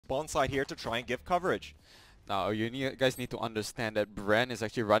spawn side here to try and give coverage. Now, guys need to understand that Bren is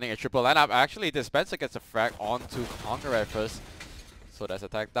actually running a triple lineup. Actually, Dispenser gets a frag onto Kongared first. So that's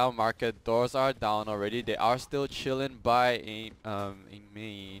attack down. Market doors are down already. They are still chilling by a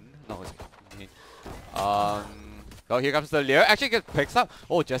main. No, it's main. Oh, here comes the Leer. Actually gets picks up.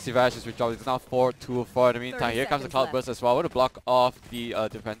 Oh, JessieVash is withdrawn. It's now 4-2 for in the meantime. Here comes the Cloudburst as well. With a block off the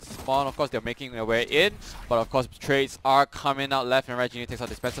defense spawn. Of course, they're making their way in. But of course, trades are coming out left and right. JinNy takes out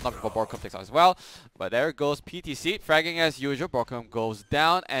Dispenser. Not before BORKUM takes out as well. But there goes PTC. Fragging as usual. BORKUM goes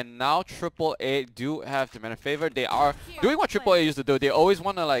down. And now AAA do have the man in favor. They are doing what AAA used to do. They always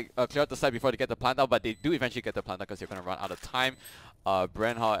want to like clear out the side before they get the plant out. But they do eventually get the plant out because they're going to run out of time.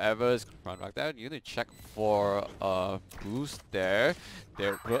 Bren, however, is run back there. You need to check for boost there.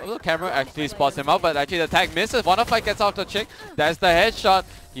 The camera actually spots him out, but actually the tag misses. wannafly gets out the Ching. That's the headshot.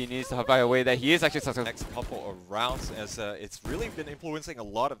 He needs to fly away there. He is actually successful. Next couple of rounds, as it's really been influencing a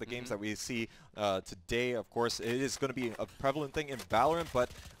lot of the games that we see today. Of course, it is going to be a prevalent thing in Valorant, but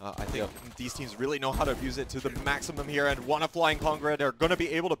I think these teams really know how to abuse it to the maximum here. And wannafly and Kongared are going to be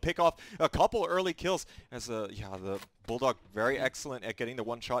able to pick off a couple early kills. As yeah, the Bulldog very excellent at getting the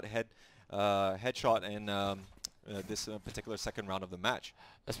one-shot headshot in this particular second round of the match.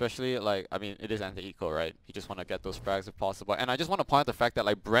 Especially, like, I mean, it is anti-eco, right? You just want to get those frags if possible. And I just want to point out the fact that,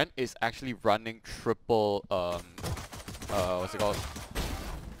 like, Bren is actually running triple, what's it called?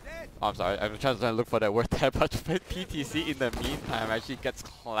 Oh, I'm sorry, I'm trying to look for that word there, but PTC in the meantime actually gets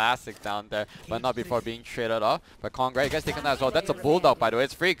classic down there, but not before being traded off. But Kongared gets taken down as well. That's a Bulldog, by the way.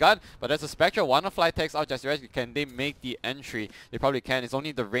 It's free gun, but there's a Spectre. wannafly takes out JessieVash. Can they make the entry? They probably can. It's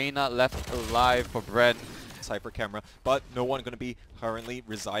only the Reyna left alive for Bren. Cypher camera, but no one going to be currently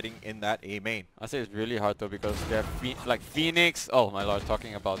residing in that A main. I say it's really hard though because they're like Phoenix. Oh my lord,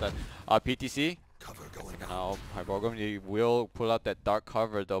 talking about that. PTC. Cover going now. BORKUM, they will pull out that dark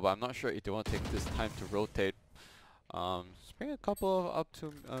cover though, but I'm not sure if they want to take this time to rotate. Bring a couple of up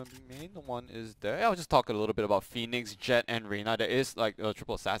to main. One is there. Yeah, I'll just talk a little bit about Phoenix, Jet, and Reyna. There is like a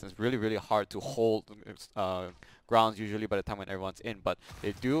triple assassin. It's really hard to hold grounds usually by the time when everyone's in, but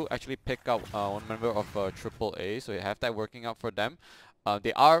they do actually pick up one member of AAA, so you have that working out for them.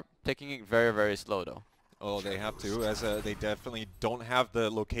 They are taking it very slow though. Oh, they have to, as they definitely don't have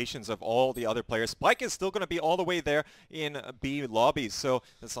the locations of all the other players. Spike is still going to be all the way there in B lobbies, so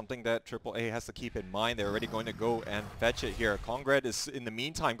that's something that AAA has to keep in mind. They're already going to go and fetch it here. Kongared is, in the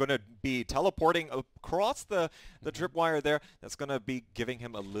meantime, going to be teleporting across the tripwire there. That's going to be giving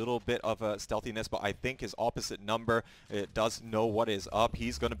him a little bit of a stealthiness, but I think his opposite number, it does know what is up.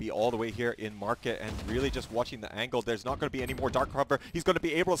 He's going to be all the way here in market and really just watching the angle. There's not going to be any more dark cover. He's going to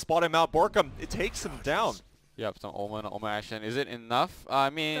be able to spot him out. BORKUM, it takes him down. Yep, some Omen action. Is it enough? I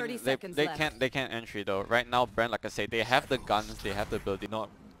mean, they can't entry though. Right now, Bren, like I say, they have the guns, they have the ability. Not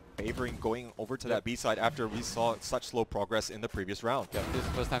favoring going over to that B side after we saw such slow progress in the previous round. Yep, this is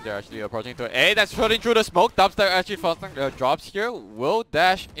the first time they're actually approaching to A. That's shooting through the smoke. DubsteP actually drops here. Will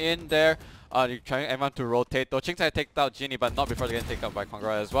dash in there. You're trying everyone to rotate though. Ching's gonna take out JinNy, but not before they get taken out by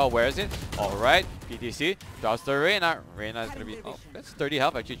Kongared as well. Where is it? Alright, PTC drops the Reyna. Reyna is gonna be, oh, that's 30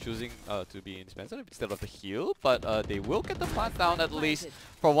 health, actually choosing to be in Dispenser instead of the heal. But they will get the plant down at least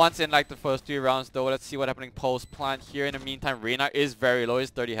for once in like the first 3 rounds though. Let's see what's happening post plant here. In the meantime, Reyna is very low.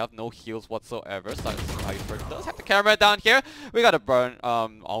 It's 30 health, no heals whatsoever. So Cypher does have the camera down here. We got a burn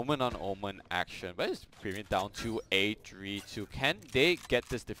Omen on Omen action, but it's bringing it down to 8-3-2. Can they get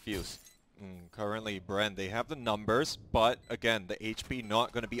this defuse? Currently, Bren, they have the numbers, but again, the HP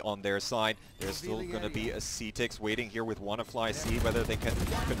not going to be on their side. There's still going to be Acetics waiting here with wannafly. See whether they can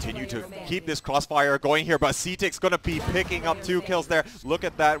continue to keep this crossfire going here, but Acetics going to be picking up 2 kills there. Look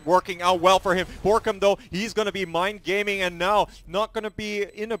at that, working out well for him. BORKUM, though, he's going to be mind gaming, and now not going to be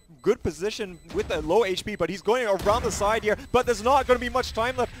in a good position with a low HP, but he's going around the side here, but there's not going to be much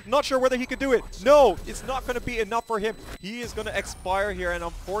time left. Not sure whether he can do it. No, it's not going to be enough for him. He is going to expire here, and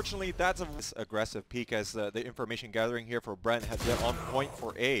unfortunately, that's a aggressive peak as the information gathering here for Bren has been on point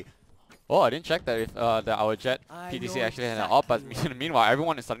for A. Oh, I didn't check that if our Jet PTC actually had an op, but meanwhile,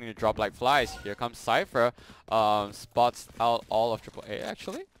 everyone is starting to drop like flies. Here comes Cypher, spots out all of AAA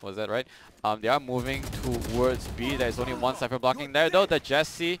actually. Was that right? They are moving towards B. There's only one Cypher blocking there though. The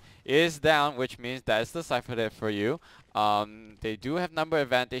Jessie is down, which means that's the Cypher there for you. They do have number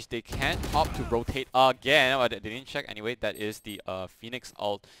advantage. They can opt to rotate again. But they didn't check anyway. That is the Phoenix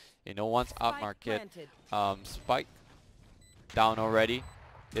ult. You know, once out market, Spike down already.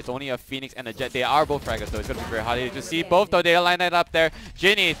 It's only a Phoenix and a Jet. They are both fraggers, so it's going to be very hard to see both, though. They line it up there.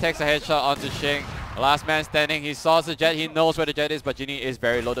 JinNy takes a headshot onto Ching. Last man standing, he saw the Jet, he knows where the Jet is, but JinNy is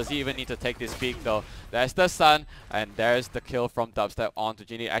very low. Does he even need to take this peek though? There's the Sun, and there's the kill from DubsteP onto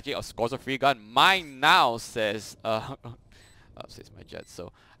JinNy. Actually, scores a free gun. Mine now, says says my Jet.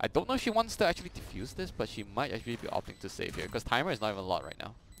 So I don't know if she wants to actually defuse this, but she might actually be opting to save here, because timer is not even a lot right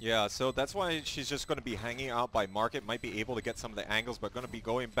now. Yeah, so that's why she's just going to be hanging out by market. Might be able to get some of the angles, but going to be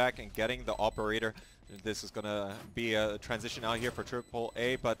going back and getting the operator. This is going to be a transition out here for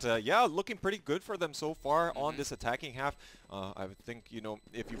AAA. But yeah, looking pretty good for them so far on this attacking half. I would think, you know,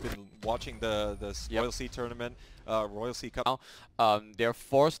 if you've been watching the Royal Sea tournament, Royal Sea Cup. Now, they're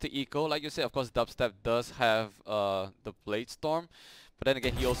forced to eco, like you said. Of course, DubsteP does have the Blade Storm. But then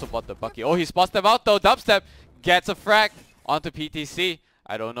again, he also bought the Bucky. Oh, he spots them out though. DubsteP gets a frag onto PTC.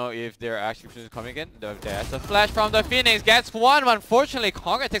 I don't know if they're actually coming in. There's a flash from the Phoenix. Gets one. Unfortunately,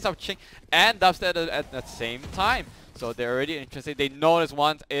 Kongared takes up Ching and DubsteP at the same time. So they're already interested. They know this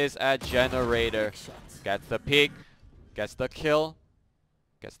one is a generator. Gets the peek. Gets the kill.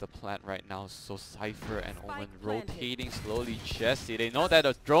 Gets the plant right now. So Cypher and Omen rotating slowly. Jessie, they know that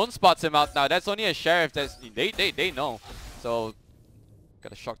a drone spots him out now. That's only a sheriff. They know. So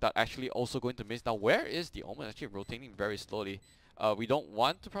got a shock dart actually also going to miss. Now where is the Omen? Actually rotating very slowly. We don't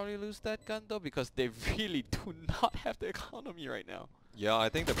want to probably lose that gun though, because they really do not have the economy right now. Yeah, I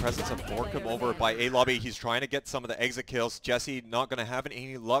think the presence of BORKUM over by A lobby, he's trying to get some of the exit kills. Jessie not going to have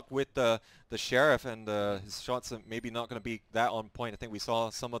any luck with the sheriff, and his shots are maybe not going to be that on point. I think we saw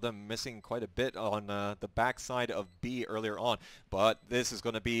some of them missing quite a bit on the backside of B earlier on. But this is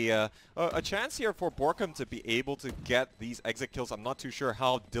going to be a chance here for BORKUM to be able to get these exit kills. I'm not too sure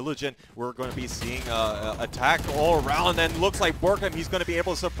how diligent we're going to be seeing attack all around, and looks like BORKUM, he's going to be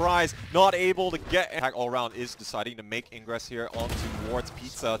able to surprise, not able to get attack all around, is deciding to make ingress here onto towards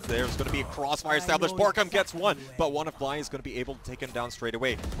Pizza. There's going to be a crossfire established. BORKUM gets one, but wannafly is going to be able to take him down straight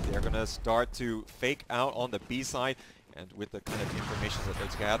away. They're going to start to fake out on the B side, and with the kind of information that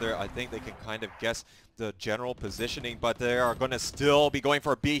they gather, I think they can kind of guess the general positioning, but they are going to still be going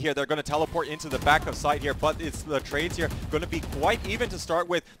for a B here. They're going to teleport into the back of site here, but it's the trades here going to be quite even to start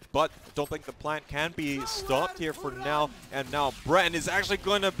with, but don't think the plant can be stopped here for now. And now Bren is actually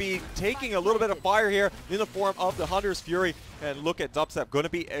going to be taking a little bit of fire here in the form of the Hunter's Fury, and look at DubsteP going to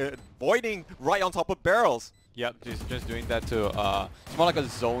be avoiding right on top of barrels. Yep, just doing that to, it's more like a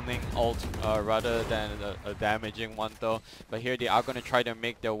zoning ult rather than a damaging one though. But here they are going to try to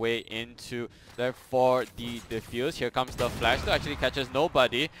make their way into there for the defuse. Here comes the flash though, actually catches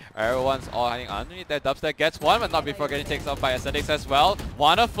nobody. Everyone's all hiding underneath there. DubsteP gets one, but not before getting taken off by Acetics as well.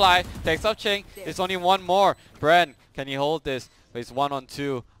 wannafly takes off Ching. There's only one more. Bren, can he hold this? But he's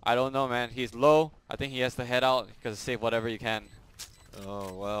 1-on-2. I don't know, man. He's low. I think he has to head out because save whatever you can.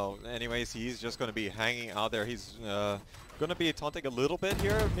 Oh, well, anyways, he's just going to be hanging out there. He's going to be taunting a little bit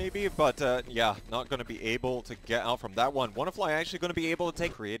here, maybe, but yeah, not going to be able to get out from that one. wannafly actually going to be able to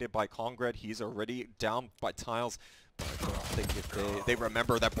take, created by Kongared. He's already down by tiles. But I don't think if they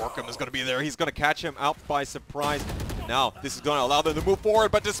remember that BORKUM is going to be there, he's going to catch him out by surprise. And now, this is going to allow them to move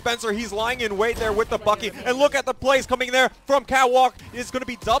forward, but Dispenser, he's lying in wait there with the Bucky. And look at the plays coming there from Catwalk. It's going to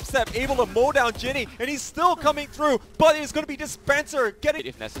be DubsteP able to mow down JinNy, and he's still coming through, but it's going to be Dispenser getting...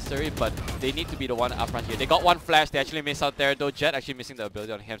 If necessary, but they need to be the one up front here. They got one flash, they actually miss out there, though Jet actually missing the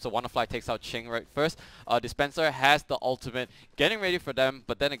ability on him, so wannafly takes out Ching right first. Dispenser has the ultimate, getting ready for them,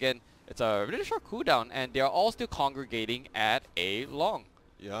 but then again, it's a really short cooldown, and they are all still congregating at A long.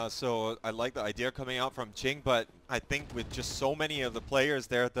 Yeah, so I like the idea coming out from Ching, but I think with just so many of the players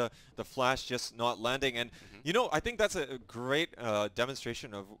there, the flash just not landing. And, you know, I think that's a great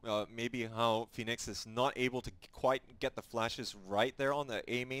demonstration of maybe how Phoenix is not able to quite get the flashes right there on the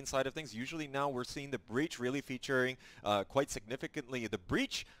A main side of things. Usually now we're seeing the Breach really featuring quite significantly. The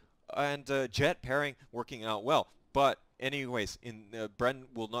Breach and Jet pairing working out well. But anyways, Bren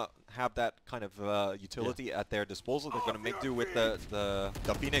will not have that kind of utility at their disposal. They're going to make do with the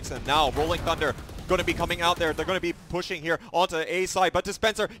Phoenix, and now Rolling Thunder going to be coming out there. They're going to be pushing here onto A side, but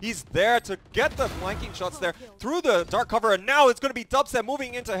Dispenser, he's there to get the flanking shots there through the dark cover, and now it's going to be DubsteP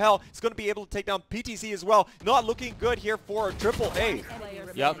moving into hell. He's going to be able to take down PTC as well. Not looking good here for AAA.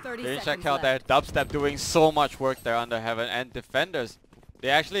 Yep, didn't check out there. DubsteP doing so much work there under Heaven, and defenders, they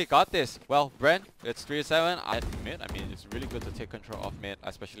actually got this. Well, Bren, it's 3-7 at mid. I mean, it's really good to take control of mid,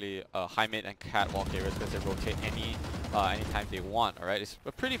 especially high mid and catwalk areas, because they rotate anytime they want. All right, it's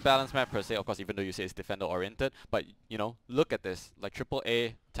a pretty balanced map per se. Of course, even though you say it's defender oriented, but you know, look at this. Like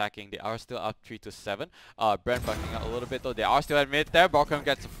AAA attacking, they are still up 3-7. Bren backing out a little bit though. They are still at mid there. BORKUM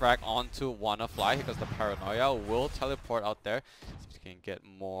gets a frag onto wannafly because the paranoia will teleport out there. So we can get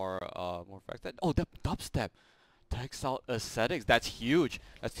more frags. Oh, the DubsteP takes out Acetics. That's huge.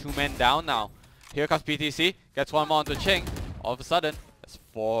 That's 2 men down now. Here comes PTC. Gets one more onto Ching. All of a sudden, it's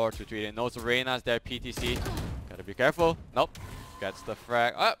 4-3. They know Reina's there. PTC. Gotta be careful. Nope. Gets the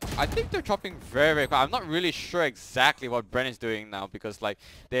frag. I think they're chopping very, very quick. I'm not really sure exactly what Bren is doing now because like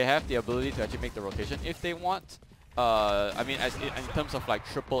they have the ability to actually make the rotation if they want. I mean, as in terms of like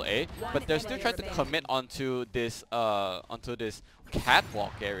AAA, but they're still trying to commit onto this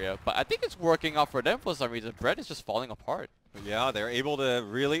catwalk area. But I think it's working out for them for some reason. Bren is just falling apart. Yeah, they're able to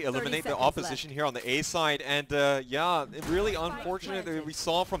really eliminate the opposition here on the A side, and yeah, really unfortunate that we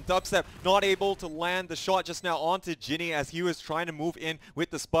saw from DubsteP not able to land the shot just now onto JinNy as he was trying to move in with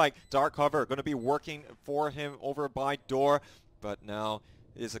the spike. Dark cover going to be working for him over by door, but now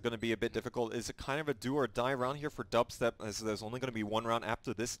is it going to be a bit difficult? Is it kind of a do or die round here for DubsteP, as there's only going to be one round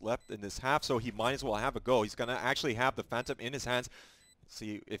after this left in this half, so he might as well have a go. He's going to actually have the Phantom in his hands.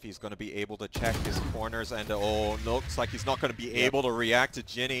 See if he's going to be able to check his corners, and oh, looks like he's not going to be able to react to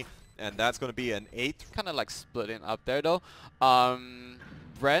JinNy, and that's going to be an 8th. Kind of like splitting up there though.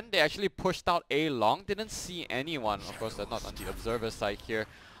 Bren, they actually pushed out A long, didn't see anyone. Of course, they're not on the observer side here.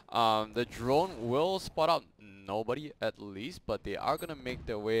 The drone will spot out nobody at least, but they are going to make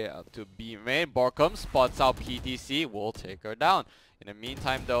their way up to B main. BORKUM spots out PTC, will take her down. In the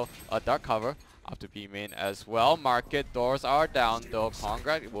meantime though, a dark cover up to B main as well. Market doors are down though.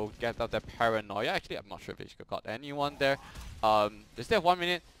 Kongared will get out the paranoia. Actually, I'm not sure if he got anyone there. They still have 1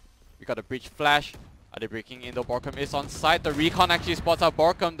 minute. We got a breach flash. Are they breaking in though? BORKUM is on site. The recon actually spots out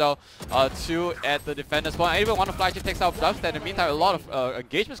BORKUM though. 2 at the defender spawn. Even wannafly actually takes out DubsteP. In the meantime, a lot of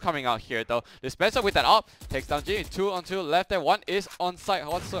engagements coming out here though. Dispenser with that up. Takes down JinNy. 2 on 2 left there. 1 is on site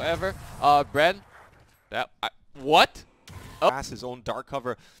whatsoever. Bren. What? Pass his own dark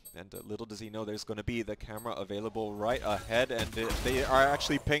cover, and little does he know there's going to be the camera available right ahead, and they are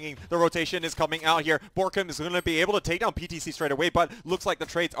actually pinging. The rotation is coming out here. BORKUM is going to be able to take down PTC straight away, but looks like the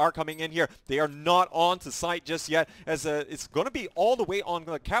trades are coming in here. They are not on to site just yet, as it's going to be all the way on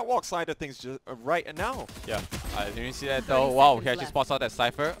the catwalk side of things just, right now. Yeah, I didn't see that though. Wow, he actually spots out that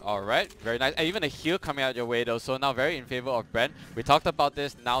Cypher. Alright, very nice. And even a heal coming out your way though, so now very in favor of Bren. We talked about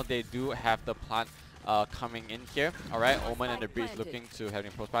this, now they do have the plant coming in here. Alright, Omen and the Breach looking to have an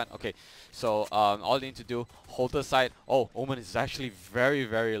approach plan. Okay, so all they need to do, hold the side. Oh, Omen is actually very,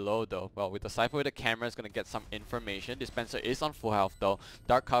 very low though. Well, with the Cypher with the camera, it's going to get some information. Dispenser is on full health though.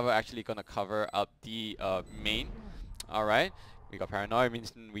 Dark cover actually going to cover up the main. Alright. We got paranoia,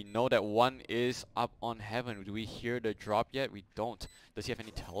 means we know that 1 is up on heaven. Do we hear the drop yet? We don't. Does he have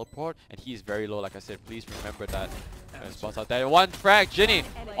any teleport? And he is very low, like I said. Please remember that. Spots out there. 1 frag, JinNy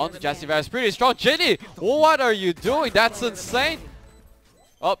onto JessieVash. Pretty strong. JinNy, what are you doing? That's insane.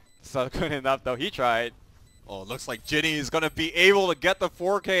 Oh, it's not good enough though. He tried. Oh, looks like JinNy is going to be able to get the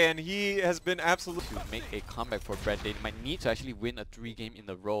 4K, and he has been absolutely... To make a comeback for Bren, they might need to actually win a 3 game in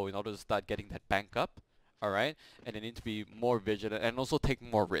a row in order to start getting that bank up. Alright, and they need to be more vigilant and also take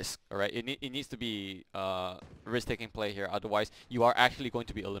more risk. Alright, it needs to be risk-taking play here. Otherwise, you are actually going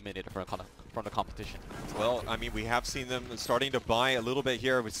to be eliminated from the competition. Well, I mean, we have seen them starting to buy a little bit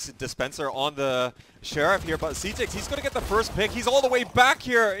here with Dispenser on the Sheriff here, but Acetics, he's going to get the first pick. He's all the way back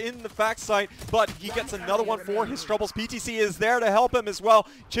here in the backside, but he gets another one for his troubles. PTC is there to help him as well.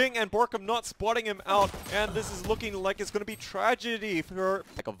 Ching and BORKUM not spotting him out, and this is looking like it's going to be tragedy for...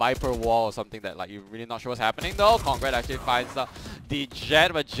 Like a Viper wall or something that like you're really not sure what's happening though. Kongared actually finds the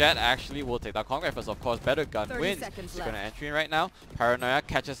Jet, but Jet actually will take down Kongared first, of course. Better gun wins. He's going to entry in right now. Paranoia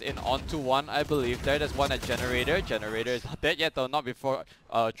catches in onto 1, I believe. There's 1 at Generator. Generator is not dead yet though, not before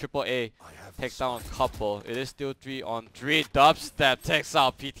AAA takes down a couple. It is still 3 on 3. DubsteP takes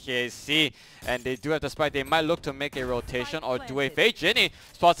out PTAC, and they do have the spike. They might look to make a rotation or do a fake. JinNy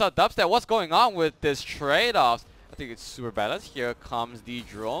spots out DubsteP. What's going on with this trade-offs? I think it's super balanced. Here comes the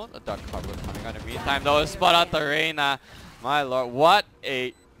drone. A dark cover coming on in the meantime though. Spot out the Reina. My lord, what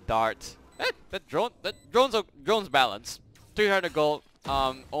a dart. That drone's balanced. 300 gold.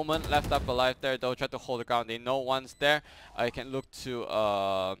 Omen left up alive there though, try to hold the ground. They know 1's there. I can look to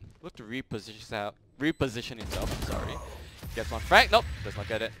reposition himself. Sorry. Gets 1 frag. Nope, does not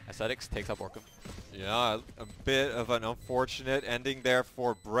get it. Acetics takes out BORKUM. Yeah, a bit of an unfortunate ending there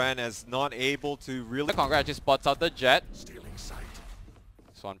for Bren, as not able to really... Kongared actually spots out the Jet.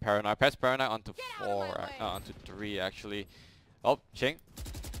 So on Paranoia. Press Paranoia onto 4, onto 3 actually. Oh, Ching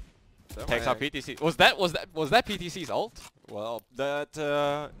takes out PTC. Was that PTC's ult? Well, that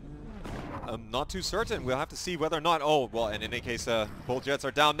I'm not too certain. We'll have to see whether or not... Oh, well, and in any case, both Jets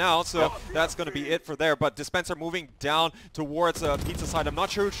are down now, so that's going to be it for there. But Dispenser moving down towards Pizza side. I'm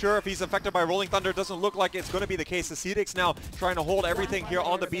not sure if he's affected by Rolling Thunder. Doesn't look like it's going to be the case. Acetics now trying to hold everything here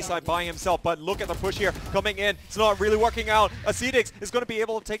on the B side by himself. But look at the push here coming in. It's not really working out. Acetics is going to be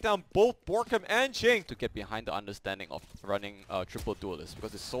able to take down both BORKUM and Ching. To get behind the understanding of running triple duelists,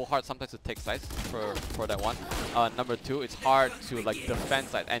 because it's so hard sometimes to take sides for that one. Number two, it's hard to like defend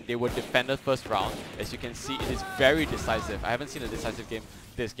side, and they were defended first round. As you can see, it is very decisive. I haven't seen a decisive game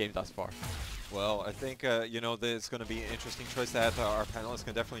this game thus far. Well, I think, you know, there's going to be an interesting choice that our panelists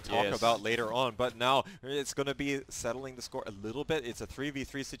can definitely talk about later on. But now it's going to be settling the score a little bit. It's a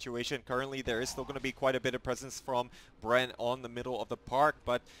 3v3 situation. Currently, there is still going to be quite a bit of presence from Bren on the middle of the park.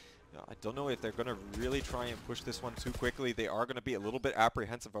 But I don't know if they're going to really try and push this one too quickly. They are going to be a little bit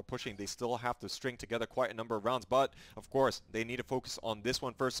apprehensive of pushing. They still have to string together quite a number of rounds. But, of course, they need to focus on this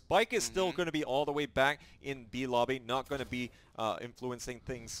one first. Spike is still going to be all the way back in B lobby. Not going to be influencing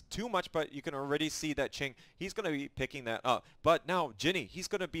things too much. But you can already see that Ching, he's going to be picking that up. But now, JinNy, he's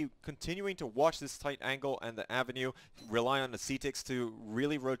going to be continuing to watch this tight angle and the avenue. Rely on the Acetics to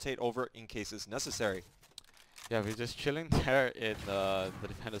really rotate over in cases necessary. Yeah, we're just chilling there in the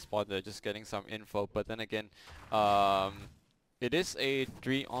defender spot. They're just getting some info. But then again, it is a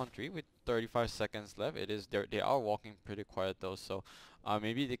 3-on-3 with 35 seconds left. It is they are walking pretty quiet though. So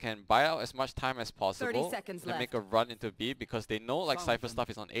maybe they can buy out as much time as possible and make a run into B, because they know like Cypher stuff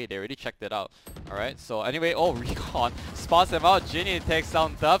is on A. They already checked it out. All right. So anyway, Recon spots them out. JinNy takes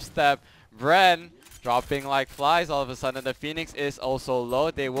down DubsteP. Bren dropping like flies all of a sudden. The Phoenix is also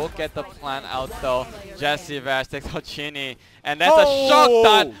low. They will get the plan out though. JessieVash takes out JinNy. And that's a shock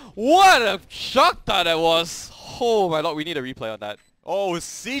dot. What a shock dot it was. Oh my lord, we need a replay on that. Oh,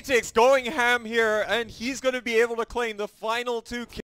 Acetics going ham here, and he's going to be able to claim the final 2 kills.